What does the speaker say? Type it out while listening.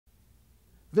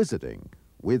Visiting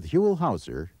with Huell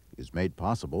Howser is made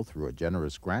possible through a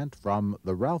generous grant from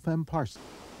the Ralph M. Parsons.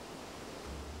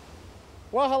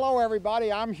 Well, hello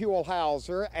everybody, I'm Huell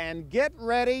Howser, and get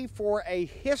ready for a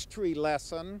history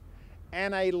lesson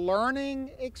and a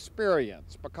learning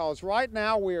experience, because right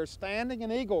now we are standing in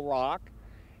Eagle Rock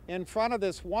in front of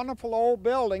this wonderful old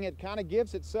building. It kind of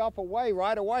gives itself away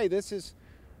right away. This is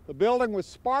the building with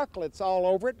Sparkletts all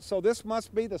over it, so this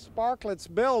must be the Sparkletts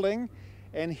building.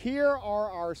 And here are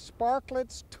our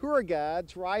Sparkletts tour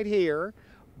guides right here,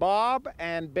 Bob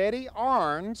and Betty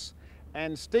Arns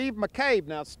and Steve McCabe.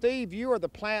 Now, Steve, you are the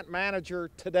plant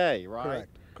manager today, right?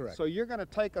 Correct. So you're going to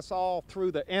take us all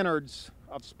through the innards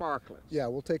of Sparkletts. Yeah,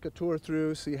 we'll take a tour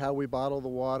through, see how we bottle the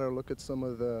water, look at some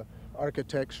of the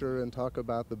architecture, and talk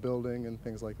about the building and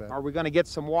things like that. Are we going to get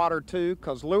some water too?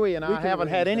 Because Louie and I haven't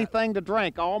had anything to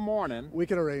drink all morning. We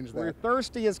can arrange that. We're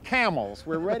thirsty as camels.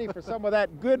 We're ready for some of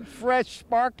that good, fresh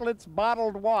Sparkletts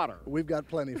bottled water. We've got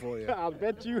plenty for you. I'll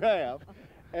bet you have.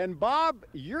 And Bob,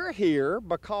 you're here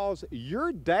because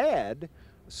your dad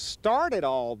started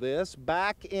all this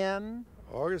back in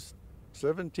August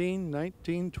 17,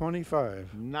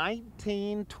 1925.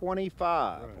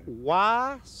 1925. Right.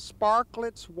 Why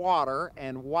Sparkletts water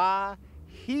and why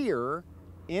here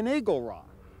in Eagle Rock?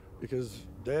 Because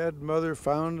Dad and Mother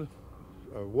found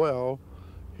a well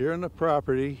here on the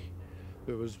property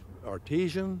that was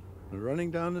artesian and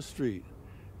running down the street.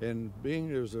 And being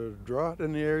there was a drought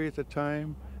in the area at the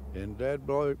time, and Dad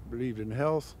believed in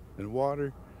health and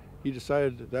water, he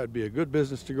decided that'd be a good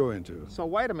business to go into. So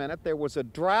wait a minute, there was a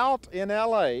drought in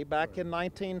LA back in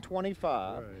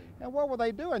 1925. Right. And what were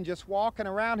they doing? Just walking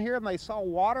around here and they saw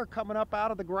water coming up out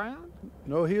of the ground?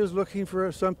 No, he was looking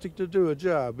for something to do, a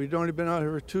job. He'd only been out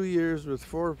here for 2 years with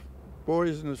 4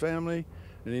 boys in his family,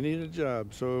 and he needed a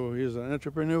job. So he was an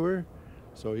entrepreneur,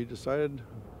 so he decided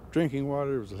drinking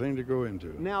water was the thing to go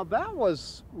into. Now that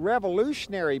was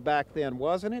revolutionary back then,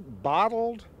 wasn't it?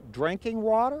 Bottled drinking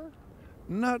water?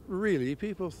 Not really.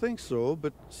 People think so,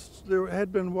 but there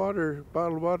had been bottled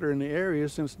water in the area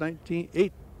since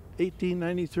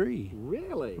 1893.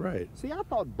 Really? Right. See, I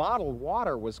thought bottled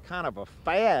water was kind of a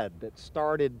fad that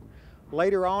started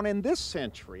later on in this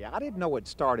century. I didn't know it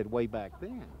started way back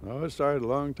then. No, it started a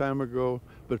long time ago,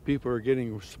 but people are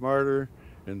getting smarter,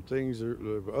 and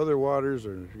other waters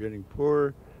are getting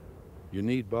poorer. You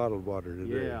need bottled water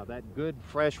today. Yeah, that good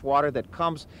fresh water that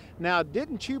comes. Now,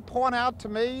 didn't you point out to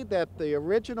me that the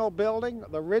original building,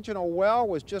 the original well,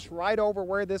 was just right over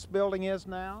where this building is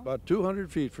now? About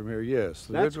 200 feet from here, yes.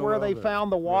 That's where they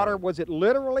found the water. Right. Was it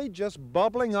literally just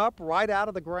bubbling up right out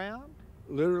of the ground?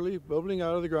 Literally bubbling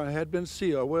out of the ground. It had been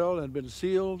sealed. A well had been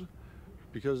sealed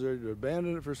because they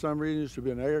abandoned it for some reason. It used to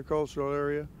be an agricultural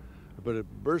area. But it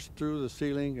burst through the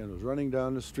ceiling and was running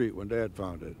down the street when Dad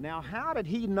found it. Now, how did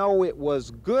he know it was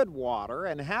good water,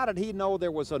 and how did he know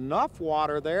there was enough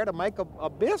water there to make a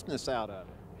business out of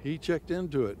it? He checked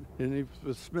into it, and he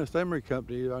with Smith Emery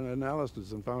Company on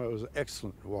analysis and found it was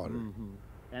excellent water. Mm-hmm.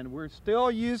 And we're still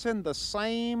using the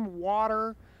same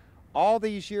water all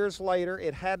these years later.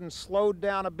 It hadn't slowed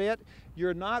down a bit.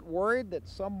 You're not worried that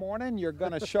some morning you're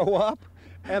going to show up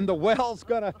and the well's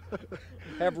going to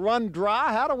have run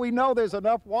dry? How do we know there's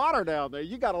enough water down there?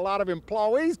 You got a lot of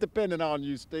employees depending on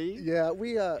you, Steve. Yeah,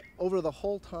 we over the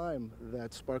whole time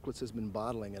that Sparkletts has been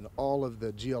bottling and all of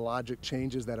the geologic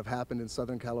changes that have happened in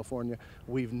Southern California,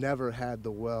 we've never had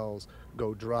the wells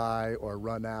go dry or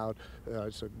run out.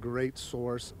 It's a great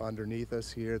source underneath us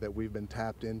here that we've been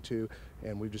tapped into,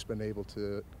 and we've just been able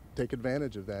to take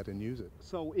advantage of that and use it.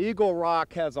 So Eagle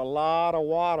Rock has a lot of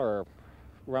water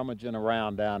rummaging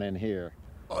around down in here.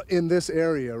 In this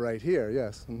area right here,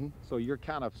 yes. Mm-hmm. So you're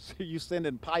you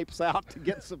sending pipes out to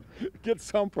get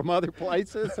some from other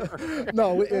places?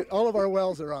 No, all of our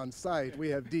wells are on site. We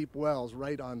have deep wells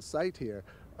right on site here.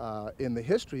 In the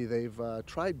history, they've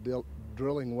tried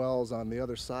drilling wells on the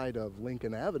other side of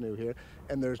Lincoln Avenue here,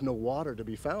 and there's no water to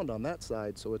be found on that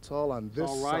side, so it's all on this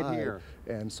right side. Here.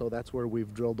 And so that's where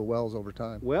we've drilled the wells over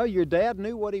time. Well, your dad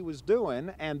knew what he was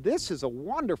doing, and this is a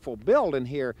wonderful building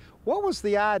here. What was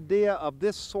the idea of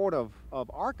this sort of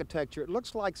architecture? It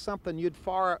looks like something you'd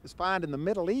find in the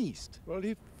Middle East. Well,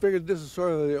 he figured this is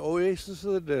sort of the oasis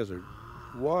of the desert.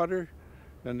 Water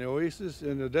and the oasis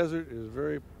in the desert is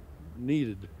very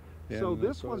needed. So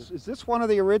is this one of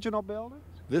the original buildings?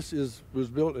 This was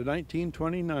built in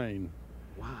 1929.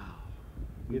 Wow.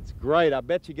 It's great. I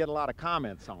bet you get a lot of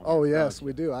comments on it. Oh, yes,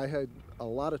 we do. I had a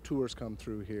lot of tours come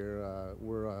through here.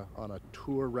 We're on a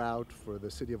tour route for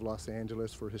the city of Los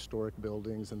Angeles for historic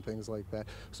buildings and things like that.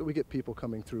 So we get people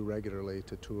coming through regularly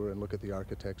to tour and look at the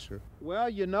architecture. Well,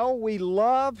 you know, we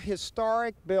love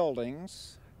historic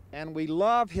buildings, and we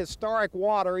love historic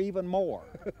water even more.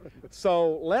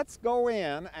 So let's go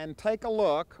in and take a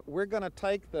look. We're going to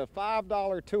take the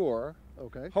 $5 tour.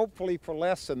 Okay. Hopefully for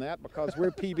less than that, because we're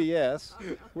PBS.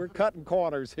 We're cutting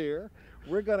corners here.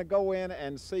 We're going to go in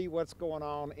and see what's going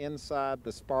on inside the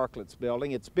Sparkletts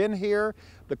building. It's been here,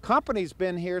 the company's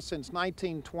been here since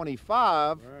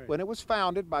 1925, Right. when it was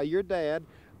founded by your dad.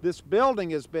 This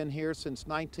building has been here since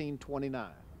 1929.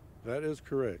 That is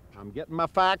correct. I'm getting my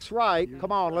facts right.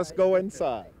 Come on, let's go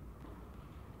inside.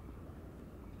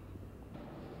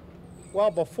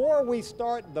 Well, before we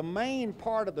start the main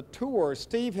part of the tour,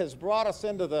 Steve has brought us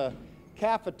into the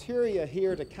cafeteria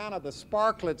here to kind of the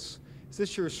Sparkletts. Is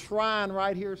this your shrine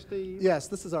right here, Steve? Yes,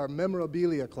 this is our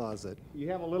memorabilia closet. You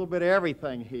have a little bit of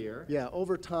everything here. Yeah,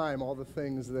 over time, all the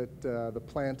things that the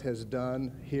plant has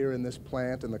done here in this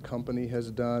plant and the company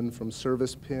has done, from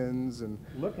service pins and...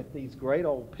 Look at these great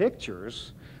old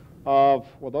pictures of,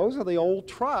 well, those are the old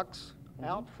trucks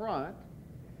out front.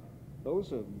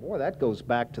 Those are, boy, that goes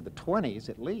back to the 20s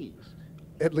at least.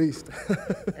 At least.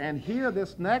 And here,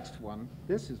 this next one,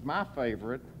 this is my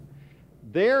favorite.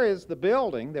 There is the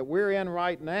building that we're in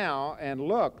right now, and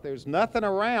look, there's nothing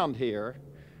around here.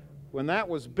 When that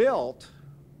was built,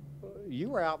 you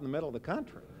were out in the middle of the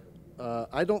country.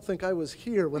 I don't think I was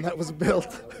here when that was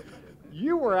built.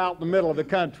 You were out in the middle of the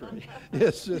country.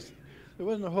 It's just, there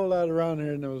wasn't a whole lot around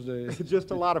here in those days.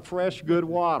 Just a lot of fresh, good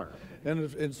water.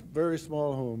 And it's very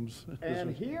small homes.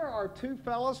 And here are two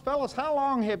fellows. Fellas, how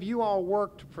long have you all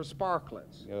worked for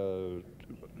Sparkletts?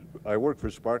 I worked for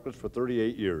Sparkletts for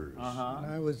 38 years.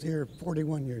 I was here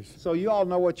 41 years. So you all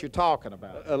know what you're talking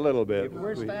about. A little bit.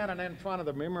 We're standing in front of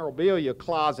the memorabilia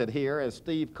closet here, as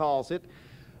Steve calls it.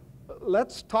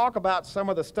 Let's talk about some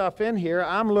of the stuff in here.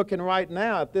 I'm looking right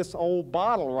now at this old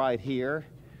bottle right here.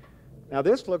 Now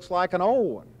this looks like an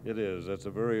old one. It is. That's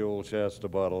a very old Shasta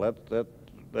bottle. That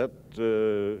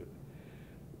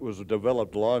was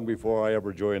developed long before I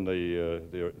ever joined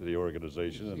the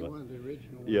organization. See, one of the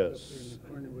original ones Yes. up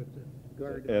there in the corner with the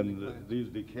guard on the And glass. these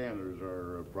decanters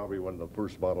are probably one of the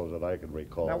first bottles that I can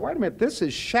recall. Now wait a minute, this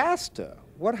is Shasta.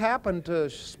 What happened to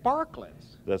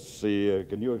Sparkletts? That's the.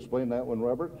 Can you explain that one,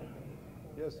 Robert?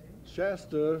 Yes,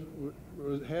 Shasta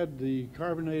had the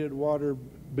carbonated water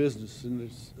business in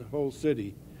this whole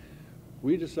city.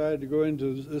 We decided to go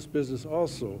into this business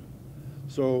also.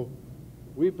 So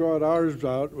we brought ours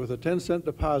out with a 10-cent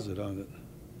deposit on it.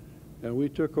 And we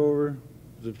took over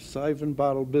the siphon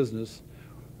bottle business,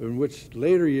 in which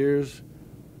later years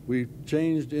we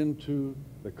changed into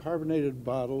the carbonated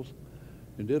bottles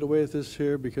and did away with this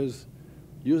here because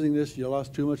using this you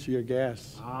lost too much of your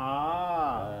gas.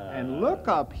 And look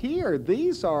up here.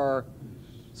 These are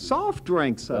soft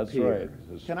drinks up That's here.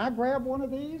 right. Can I grab one of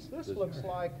these? This looks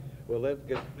like Well,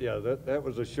 that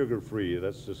was a sugar-free.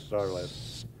 That's the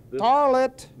Starlet.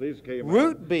 Scarlet These came out.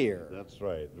 root beer. That's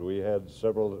right. We had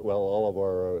several, well, all of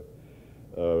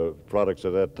our products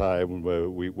at that time,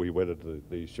 we went into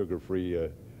the sugar-free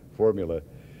formula.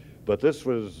 But this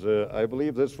was, I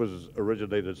believe this was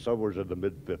originated somewhere in the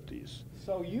mid-50s.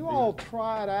 So you all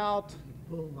tried out,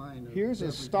 Full line of here's a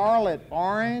everything. Starlet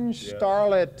Orange, Yeah.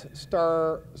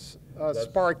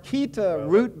 Sparkita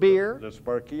root beer. The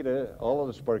Sparkita, all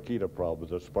of the Sparkita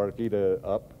problems, the Sparkita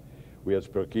Up, we had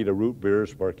Sparkita Root Beer,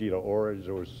 Sparkita Orange,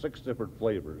 there were 6 different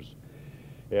flavors.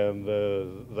 And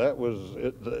that was,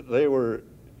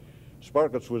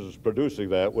 Sparkletts was producing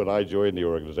that when I joined the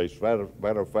organization.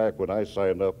 Matter of fact, when I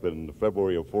signed up in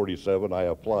February of '47, I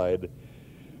applied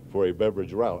for a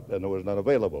beverage route, and there was none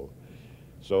available.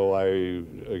 So I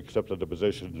accepted the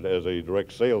position as a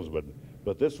direct salesman.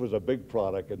 But this was a big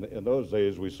product, and in those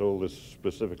days we sold this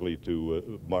specifically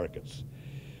to markets.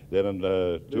 Then in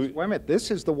Wait a minute,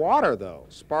 this is the water though,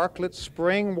 Sparkletts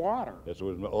spring water. yes, it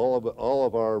was all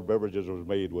of our beverages was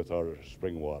made with our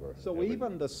spring water. So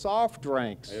even the soft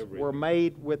drinks were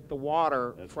made with the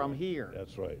water from here.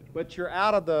 That's right. But you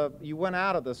went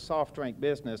out of the soft drink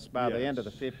business by the end of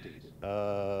the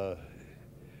 50s.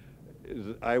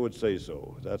 I would say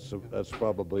so. That's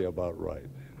probably about right.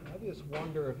 I just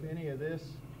wonder if any of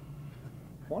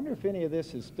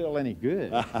this is still any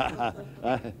good.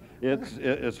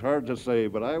 It's hard to say,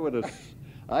 but I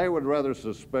would rather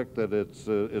suspect that it's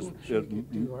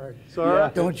Too hard.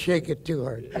 Sir? Don't shake it too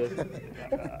hard.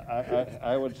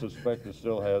 I would suspect it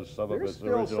still has some of There's its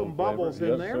still original some bubbles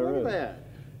flavor. in there. Yes, Look at there is. that.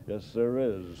 Yes, there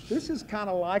is. This is kind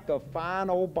of like a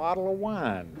fine old bottle of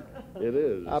wine. It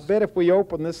is. I bet if we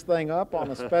open this thing up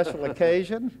on a special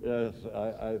occasion, Yes,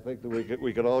 I think that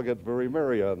we could all get very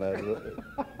merry on that.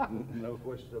 No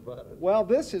question about it. well,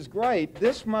 this is great.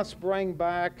 This must bring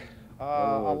back a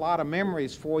lot of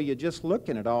memories for you just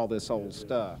looking at all this old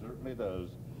stuff. It certainly does.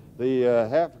 The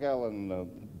half-gallon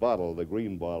bottle, the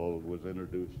green bottle, was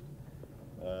introduced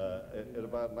in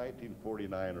about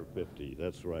 1949 or 50.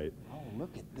 That's right. Oh,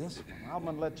 look at this one. I'm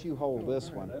going to let you hold this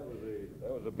one.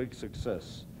 That was a big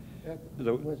success.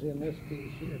 That was in this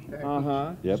piece here,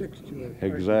 Uh-huh. package 6 to it.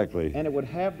 Exactly. And it would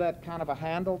have that kind of a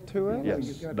handle to it?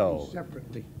 Yes. You got No. these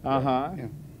separately. Uh-huh. Yeah.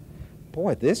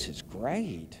 Boy, this is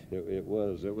great. It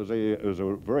was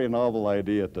a very novel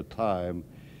idea at the time,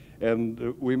 and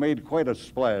we made quite a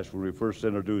splash when we first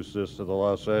introduced this to the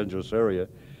Los Angeles area.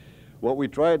 What we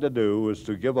tried to do was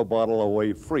to give a bottle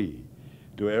away free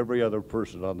to every other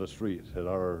person on the street, and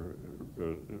our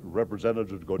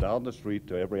representatives would go down the street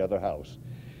to every other house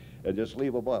and just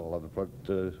leave a bottle on the front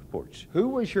porch. Who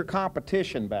was your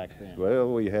competition back then?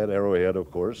 Well, we had Arrowhead,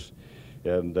 of course,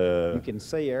 and You can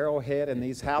see Arrowhead in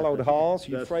these hallowed halls.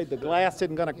 You afraid the glass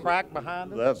isn't going to crack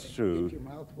behind us? that's true. Get your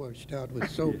mouth washed out with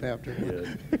soap afterwards.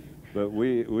 But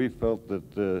we felt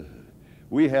that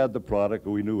we had the product,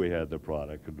 we knew we had the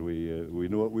product, and we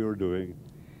knew what we were doing,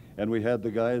 and we had the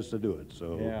guys to do it.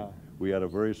 So Yeah. we had a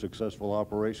very successful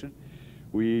operation.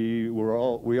 We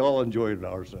all enjoyed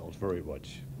ourselves very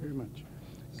much. Very much.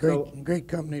 So- Great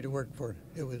company to work for.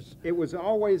 It was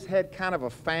always had kind of a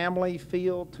family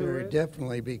feel to Very it.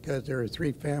 definitely, because there are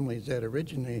 3 families that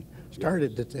originally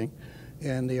started the thing,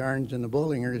 and the Arns and the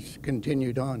Bollingers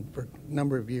continued on for a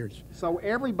number of years. So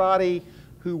everybody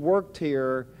who worked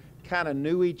here kind of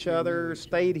knew each other,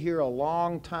 stayed here a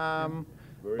long time.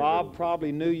 Bob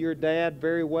probably knew your dad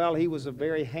very well. He was a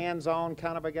very hands-on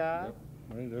kind of a guy.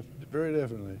 Very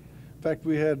definitely. In fact,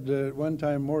 we had at one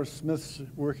time more Smiths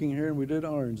working here, and we did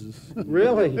oranges.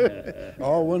 Really?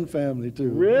 All one family, too.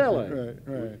 Really?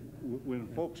 Right. When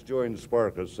folks joined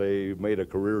Sparkletts, they made a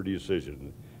career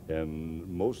decision, and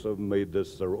most of them made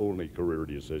this their only career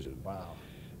decision. Wow.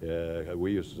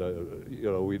 We used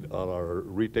to, on our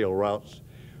retail routes,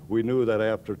 we knew that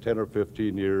after 10 or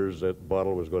 15 years that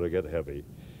bottle was going to get heavy.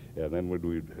 And then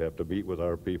we'd have to meet with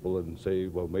our people and say,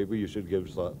 well, maybe you should give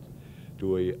thought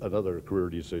to another career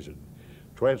decision.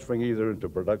 Transferring either into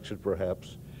production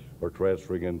perhaps, or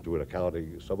transferring into an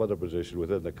accounting, some other position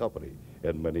within the company.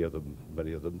 And many of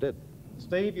them did.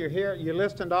 Steve, you're here, you're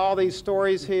listening to all these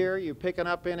stories here. You picking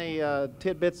up any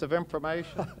tidbits of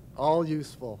information? All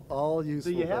useful, all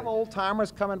useful. Do you have things. old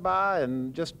timers coming by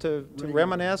and just to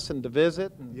reminisce and to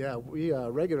visit? Yeah, we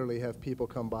regularly have people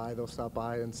come by. They'll stop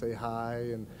by and say hi.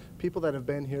 And people that have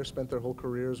been here, spent their whole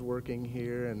careers working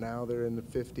here, and now they're in the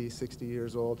 50, 60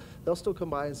 years old. They'll still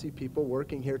come by and see people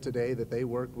working here today that they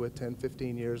worked with 10,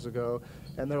 15 years ago.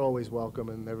 And they're always welcome,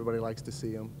 and everybody likes to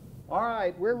see them. All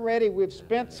right, we're ready. We've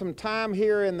spent some time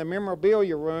here in the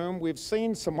memorabilia room. We've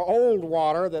seen some old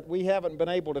water that we haven't been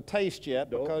able to taste yet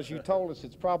because you told us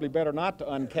it's probably better not to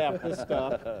uncap this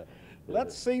stuff.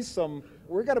 Let's see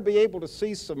we're going to be able to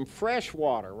see some fresh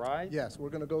water, right? Yes, we're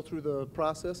going to go through the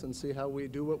process and see how we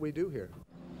do what we do here.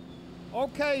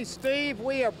 Okay, Steve,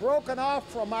 we have broken off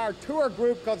from our tour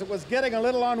group because it was getting a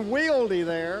little unwieldy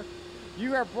there.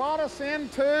 You have brought us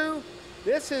into,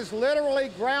 this is literally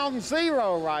ground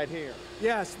zero right here.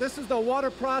 Yes, this is the water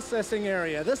processing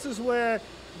area. This is where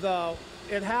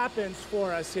it happens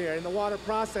for us here in the water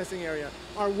processing area.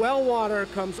 Our well water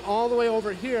comes all the way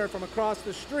over here from across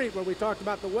the street where we talked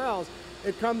about the wells.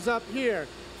 It comes up here.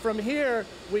 From here,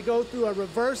 we go through a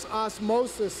reverse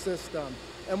osmosis system.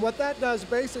 And what that does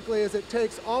basically is it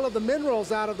takes all of the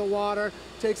minerals out of the water,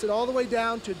 takes it all the way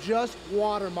down to just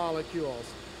water molecules.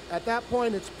 At that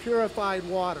point, it's purified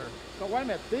water. So wait a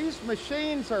minute, these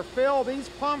machines are filled, these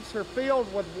pumps are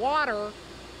filled with water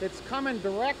that's coming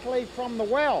directly from the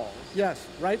wells. Yes,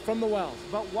 right from the wells.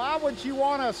 But why would you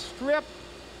want to strip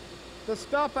the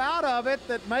stuff out of it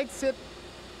that makes it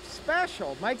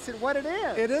special, makes it what it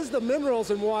is? It is the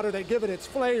minerals in water that give it its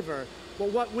flavor.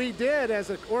 But what we did as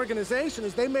an organization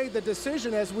is they made the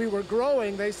decision as we were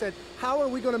growing. They said, how are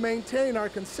we going to maintain our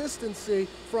consistency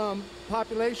from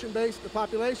population base to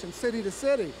population, city to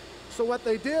city? So what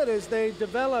they did is they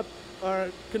developed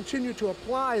or continue to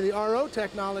apply the RO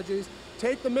technologies,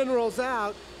 take the minerals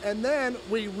out, and then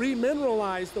we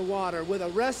remineralize the water with a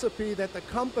recipe that the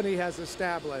company has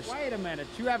established. Wait a minute,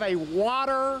 you have a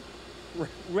water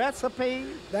recipe?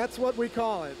 That's what we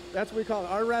call it. That's what we call it,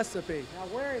 our recipe. Now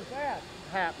where is that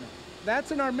happening?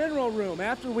 That's in our mineral room.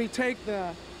 After we take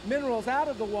the minerals out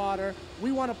of the water,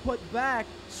 we want to put back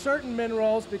certain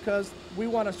minerals because we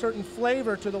want a certain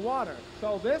flavor to the water.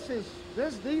 So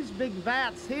these big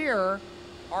vats here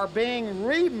are being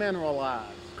remineralized.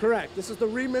 Correct. This is the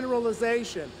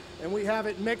remineralization. and we have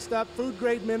it mixed up, food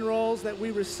grade minerals that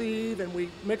we receive, and we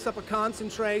mix up a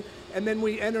concentrate, and then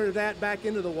we enter that back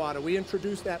into the water. We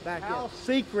introduce that back in. How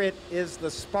secret is the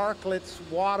Sparkletts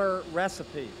water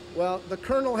recipe? Well, the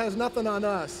Colonel has nothing on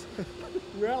us.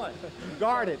 Really?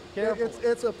 Guard it carefully.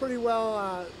 It's a pretty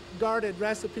well guarded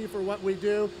recipe for what we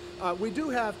do. We do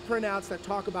have printouts that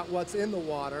talk about what's in the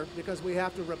water because we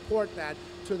have to report that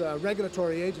to the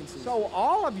regulatory agencies. So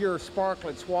all of your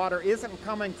Sparkletts water isn't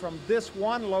coming from this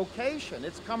one location.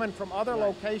 It's coming from other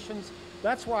locations.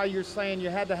 That's why you're saying you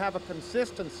had to have a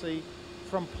consistency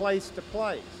from place to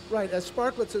place. Right, as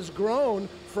Sparkletts has grown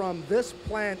from this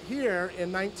plant here in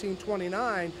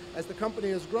 1929, as the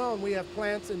company has grown, we have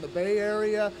plants in the Bay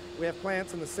Area, we have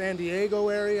plants in the San Diego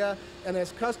area, and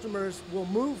as customers will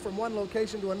move from one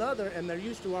location to another and they're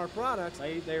used to our products.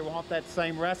 They want that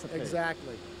same recipe.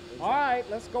 Exactly. All right,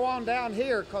 let's go on down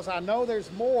here because I know there's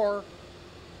more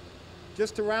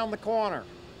just around the corner.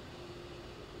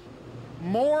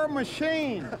 More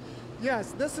machines.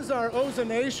 Yes, this is our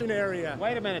ozonation area.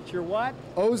 Wait a minute, your what?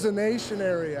 Ozonation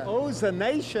area.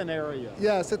 Ozonation area.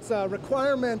 Yes, it's a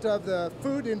requirement of the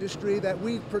food industry that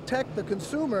we protect the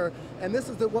consumer, and this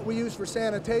is what we use for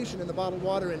sanitation in the bottled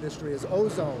water industry is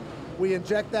ozone. We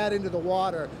inject that into the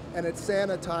water, and it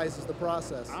sanitizes the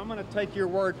process. I'm going to take your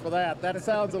word for that. That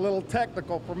sounds a little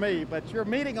technical for me, but you're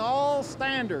meeting all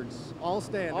standards. All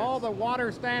standards. All the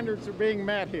water standards are being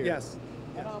met here. Yes.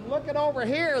 And I'm looking over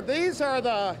here. These are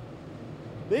the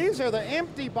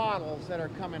empty bottles that are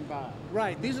coming by.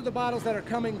 Right, these are the bottles that are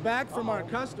coming back from our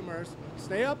customers.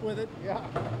 Stay up with it. Yeah.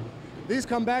 These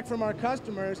come back from our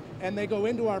customers and they go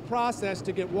into our process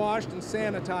to get washed and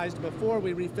sanitized before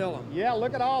we refill them. Yeah,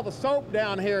 look at all the soap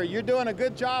down here. You're doing a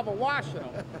good job of washing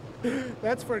them.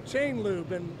 That's for chain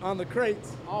lube and on the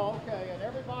crates. Oh, okay, and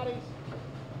everybody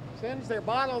sends their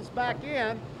bottles back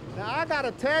in. Now I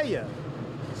gotta tell you,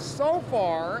 so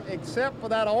far, except for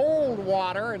that old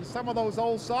water and some of those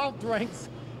old soft drinks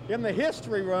in the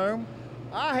history room,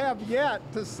 I have yet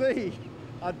to see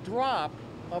a drop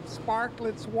of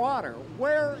Sparkletts water.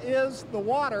 Where is the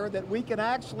water that we can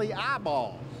actually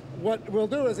eyeball? What we'll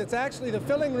do is it's actually the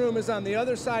filling room is on the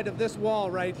other side of this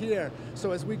wall right here.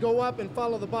 So as we go up and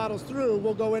follow the bottles through,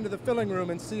 we'll go into the filling room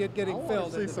and see it getting filled. I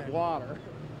want to see some water.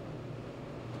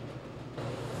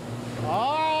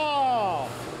 Oh!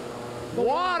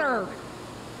 Water!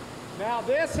 Now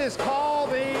this is called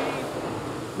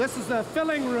This is the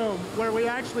filling room where we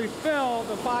actually fill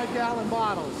the 5-gallon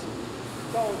bottles.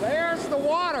 So there's the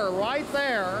water right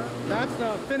there. That's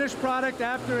the finished product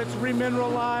after it's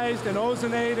remineralized and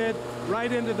ozonated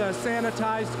right into the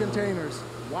sanitized containers.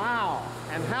 Wow.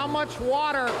 And how much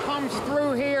water comes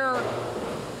through here?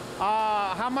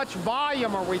 How much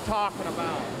volume are we talking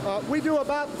about? We do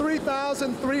about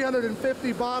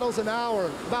 3,350 bottles an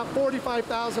hour, about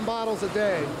 45,000 bottles a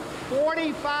day.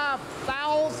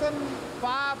 45,000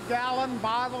 5-gallon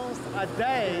bottles a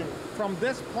day from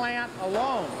this plant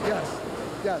alone. Yes,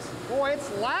 yes. Boy,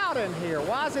 it's loud in here.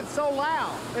 Why is it so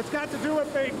loud? It's got to do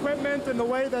with the equipment and the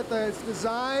way that it's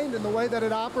designed and the way that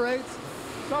it operates.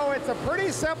 So it's a pretty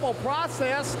simple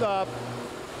process.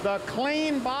 The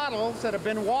clean bottles that have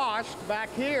been washed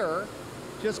back here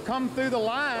just come through the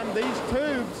line. These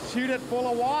tubes shoot it full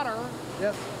of water.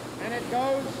 Yes. And it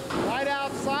goes right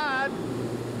outside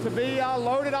to be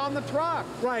loaded on the truck.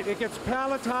 Right, it gets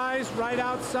palletized right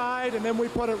outside, and then we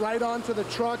put it right onto the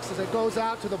trucks as it goes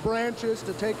out to the branches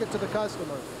to take it to the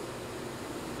customer.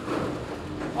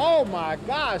 Oh my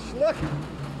gosh, look.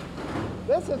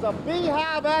 This is a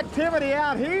beehive activity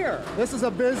out here. This is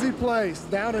a busy place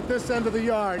down at this end of the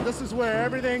yard. This is where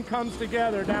everything comes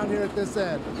together down here at this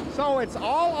end. So it's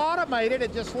all automated.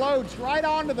 It just loads right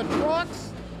onto the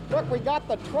trucks. Look, we got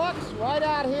the trucks right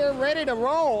out here ready to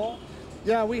roll.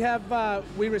 Yeah, we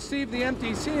receive the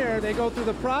empties here. They go through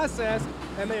the process,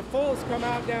 and the fulls come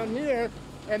out down here,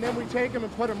 and then we take them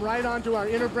and put them right onto our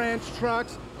inner branch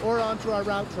trucks or onto our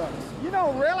route trucks. You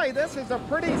know, really, this is a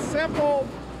pretty simple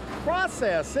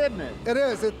process, isn't it? It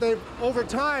is. Over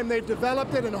time, they've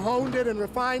developed it and honed it and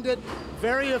refined it.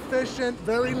 Very efficient,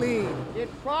 very lean. It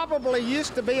probably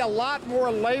used to be a lot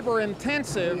more labor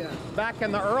intensive back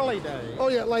in the early days. Oh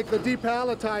yeah, like the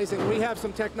depalletizing. We have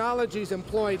some technologies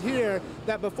employed here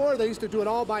that before they used to do it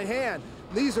all by hand.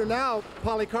 These are now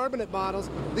polycarbonate bottles.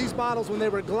 These bottles, when they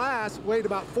were glass, weighed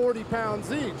about 40 pounds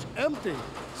each, empty.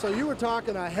 So you were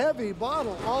talking a heavy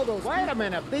bottle, all those. Wait a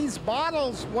minute, these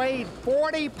bottles weighed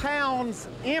 40 pounds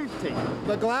empty.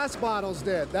 The glass bottles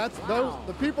did. That's wow.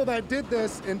 The people that did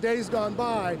this in days gone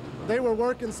by, they were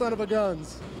working son of a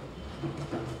guns.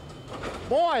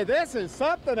 Boy, this is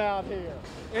something out here.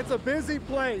 It's a busy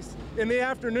place. In the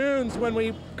afternoons when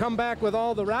we come back with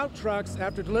all the route trucks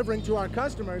after delivering to our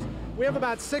customers, we have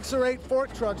about 6 or 8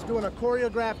 fork trucks doing a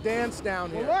choreographed dance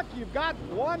down here. Well, look, you've got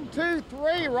 1, 2,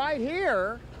 3 right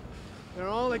here. They're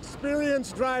all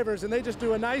experienced drivers, and they just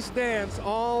do a nice dance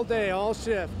all day, all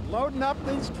shift. Loading up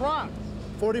these trucks.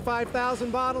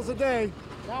 45,000 bottles a day.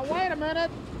 Now, wait a minute.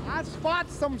 I spot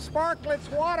some Sparkletts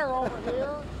water over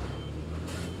here.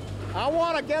 I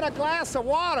want to get a glass of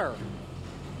water.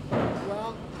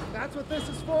 Well, that's what this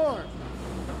is for.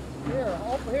 Here,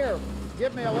 over here.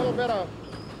 Give me a little bit of...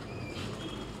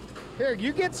 Here,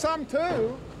 you get some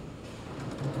too.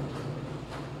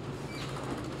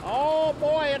 Oh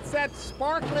boy, it's that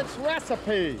Sparkletts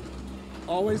recipe.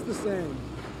 Always the same.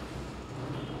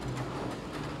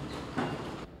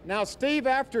 Now, Steve,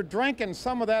 after drinking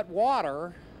some of that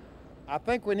water, I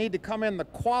think we need to come in the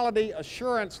Quality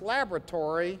Assurance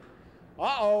Laboratory.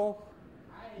 Uh-oh,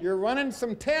 you're running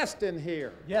some tests in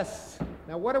here. Yes.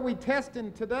 Now, what are we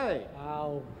testing today?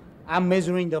 I'm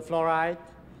measuring the fluoride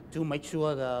to make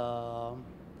sure the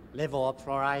level of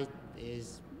fluoride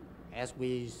is as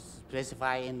we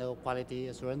specify in the quality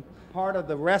assurance. Part of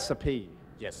the recipe.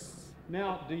 Yes.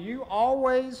 Now, do you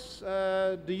always,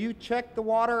 do you check the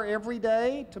water every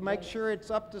day to make sure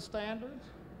it's up to standards?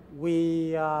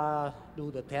 We do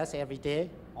the test every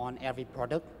day on every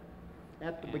product.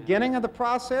 At the beginning of the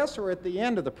process or at the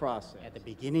end of the process? At the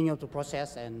beginning of the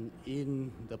process and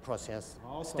in the process,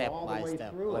 Also, step all the by way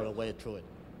step, through all it. the way through it.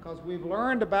 Because we've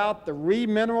learned about the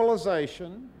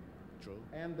remineralization. True.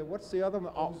 And the, what's the other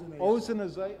one?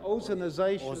 Ozonation.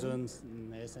 Ozonization.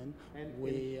 Ozonation. And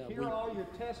We, here are all your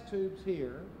test tubes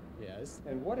here. yes.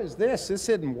 And what is this? This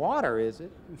isn't water, is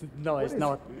it? No, it's is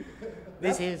not.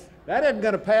 This is That isn't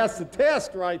going to pass the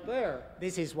test right there.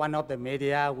 This is one of the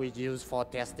media we use for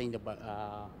testing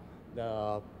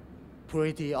the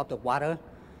purity of the water.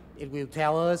 It will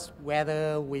tell us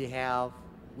whether we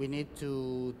need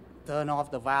to turn off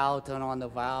the valve, turn on the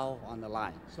valve on the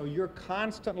line. So you're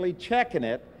constantly checking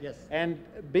it. Yes. And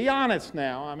be honest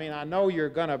now. I mean, I know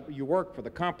you work for the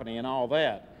company and all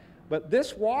that, but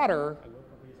this water.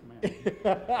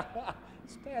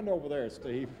 Stand over there,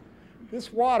 Steve.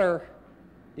 This water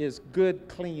is good,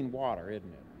 clean water,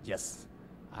 isn't it? Yes.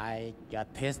 I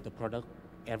test the product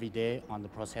every day on the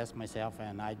process myself,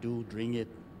 and I do drink it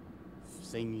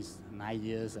since 9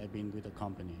 years I've been with the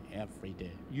company every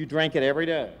day. You drink it every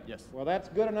day? Yes. Well, that's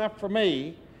good enough for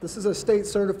me. This is a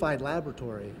state-certified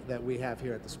laboratory that we have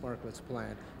here at the Sparkletts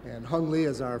plant. And Hung Lee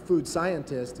is our food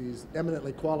scientist. He's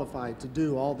eminently qualified to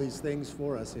do all these things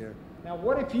for us here. Now,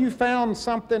 what if you found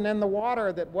something in the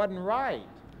water that wasn't right?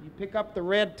 You pick up the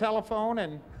red telephone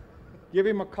and give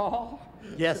him a call?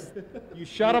 Yes. You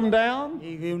shut him down?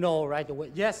 You know right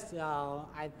away. Yes,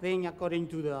 I think according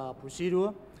to the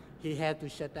procedure, he had to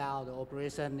shut down the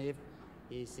operation if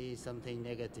he sees something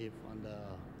negative on the...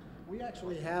 We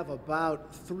actually have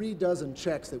about 3 dozen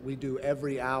checks that we do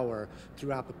every hour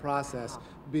throughout the process.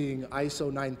 Being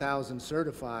ISO 9000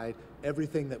 certified,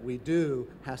 everything that we do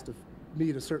has to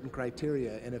meet a certain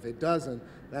criteria, and if it doesn't,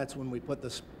 that's when we put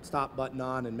the stop button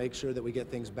on and make sure that we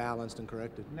get things balanced and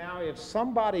corrected. Now, if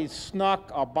somebody snuck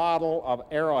a bottle of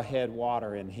Arrowhead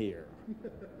water in here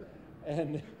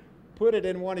and put it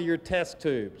in one of your test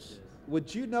tubes,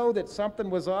 would you know that something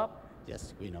was up?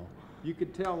 Yes, we know. You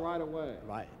could tell right away.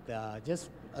 Right. Just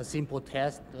a simple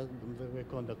test, we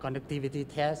call the conductivity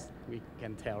test, we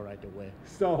can tell right away.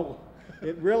 So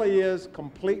it really is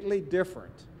completely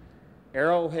different.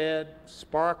 Arrowhead,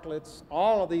 Sparkletts,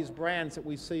 all of these brands that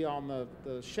we see on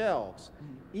the shelves,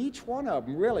 each one of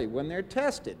them really, when they're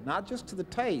tested, not just to the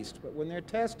taste, but when they're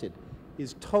tested,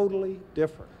 is totally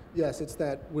different. Yes, it's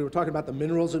that we were talking about the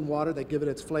minerals in water that give it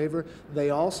its flavor. They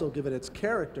also give it its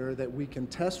character that we can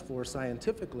test for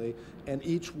scientifically, and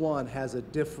each one has a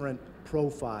different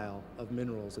profile of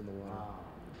minerals in the water.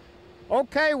 Wow.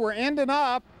 Okay, we're ending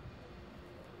up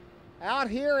out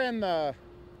here in the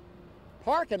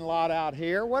parking lot out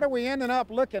here. What are we ending up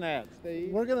looking at,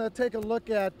 Steve? We're going to take a look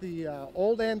at the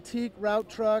old antique route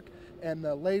truck and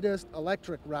the latest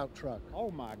electric route truck.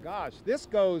 Oh my gosh, this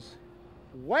goes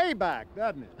way back,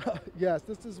 doesn't it? Yes,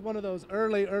 this is one of those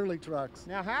early trucks.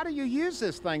 Now, how do you use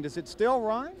this thing? Does it still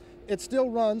run? It still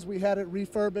runs. We had it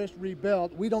refurbished,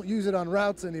 rebuilt. We don't use it on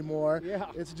routes anymore. Yeah.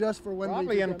 It's just for when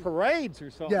Probably we in parades or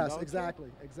something. Yes, don't you?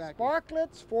 exactly.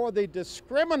 Sparkletts for the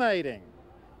discriminating.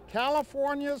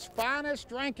 California's finest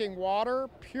drinking water,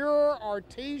 pure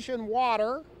artesian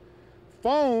water.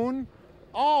 Phone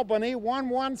Albany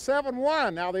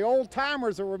 1171. Now the old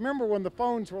timers will remember when the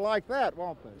phones were like that,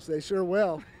 won't they? They sure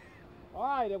will. All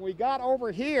right, and we got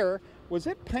over here. Was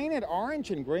it painted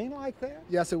orange and green like that?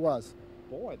 Yes, it was.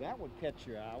 Boy, that would catch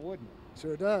your eye, wouldn't it?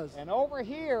 Sure does. And over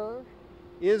here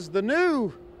is the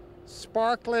new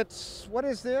Sparkletts. What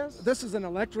is this? This is an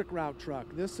electric route truck.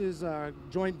 This is a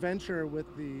joint venture with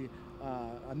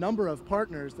a number of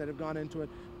partners that have gone into it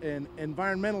in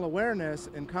environmental awareness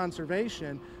and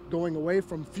conservation, going away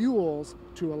from fuels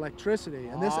to electricity.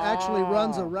 And this actually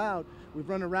runs a route. We've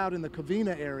run a route in the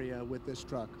Covina area with this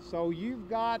truck. So you've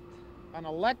got an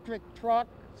electric truck,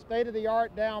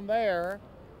 state-of-the-art down there,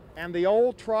 and the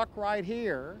old truck right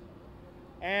here.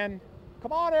 And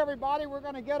come on, everybody, we're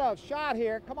going to get a shot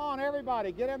here. Come on,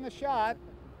 everybody, get in the shot.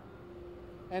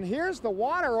 And here's the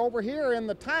water over here in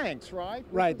the tanks, right?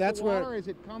 Right, that's the water where as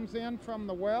it comes in from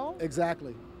the well.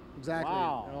 Exactly.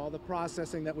 Wow. And all the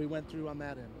processing that we went through on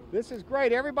that end. This is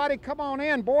great. Everybody, come on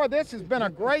in. Boy, this has been a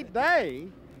great day.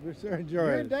 We sure enjoyed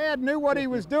Your it. dad knew what he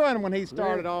was doing when he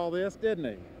started all this,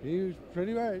 didn't he? He was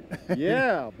pretty right.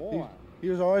 Yeah, boy. He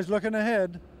was always looking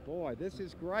ahead. Boy, this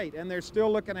is great. And they're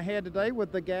still looking ahead today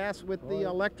with the gas, with the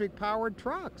electric-powered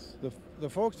trucks. The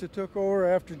folks that took over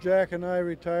after Jack and I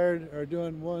retired are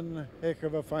doing one heck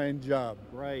of a fine job.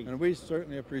 Great. And we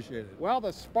certainly appreciate it. Well,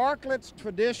 the Sparkletts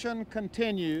tradition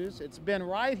continues. It's been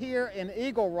right here in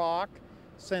Eagle Rock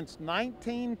since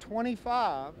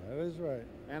 1925. That is right.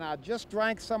 And I just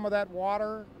drank some of that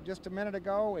water just a minute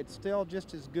ago. It's still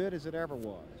just as good as it ever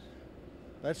was.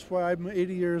 That's why I'm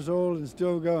 80 years old and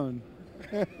still going.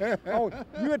 Oh,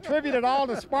 you attribute it all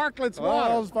to Sparkletts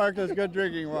water. All Sparkletts good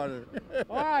drinking water.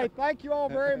 All right, thank you all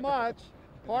very much.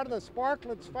 Part of the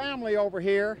Sparkletts family over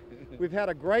here. We've had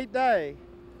a great day.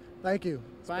 Thank you.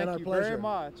 It's been our Thank you pleasure. very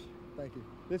much. Thank you.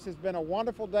 This has been a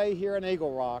wonderful day here in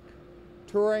Eagle Rock,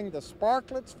 touring the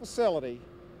Sparkletts facility,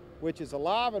 which is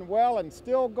alive and well and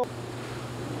still going.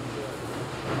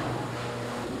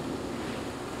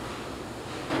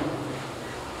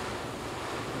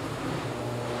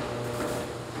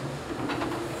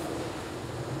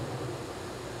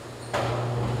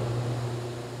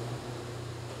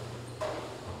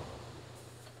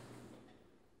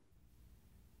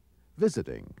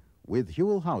 Visiting with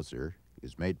Huell Howser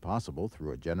is made possible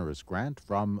through a generous grant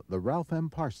from the Ralph M.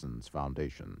 Parsons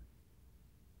Foundation.